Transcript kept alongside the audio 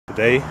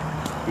Today,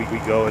 we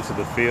go into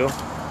the field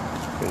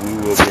and we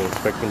will be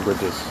inspecting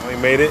bridges. We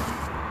made it.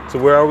 So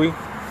where are we?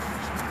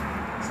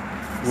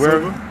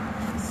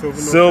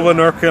 Silver,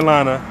 North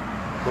Carolina,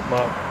 with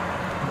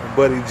my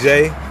buddy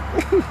Jay.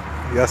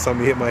 Y'all saw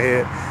me hit my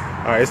head.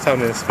 All right, it's time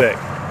to inspect.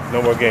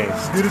 No more games.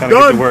 Get it time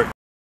done. to get to work.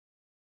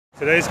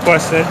 Today's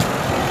question,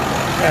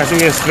 as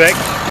we inspect,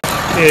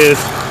 is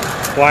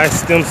why is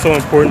STEM so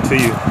important to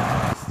you?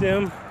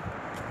 STEM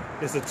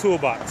is a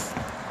toolbox.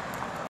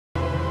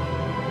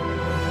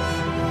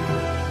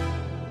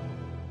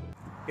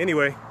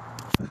 Anyway,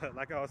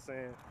 like I was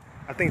saying,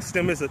 I think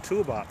STEM is a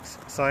toolbox.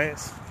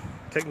 Science,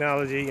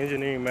 technology,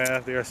 engineering,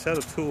 math, they are a set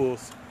of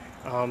tools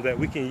that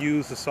we can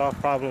use to solve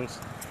problems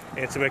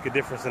and to make a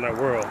difference in our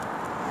world.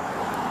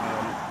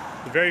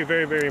 Very,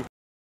 very, very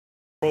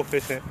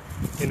proficient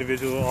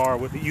individuals are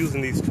with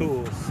using these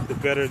tools, the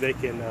better they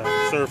can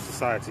serve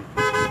society.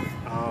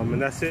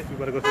 And that's it. We're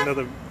going to go to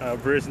another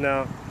bridge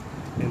now,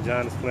 and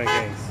John is playing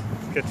games.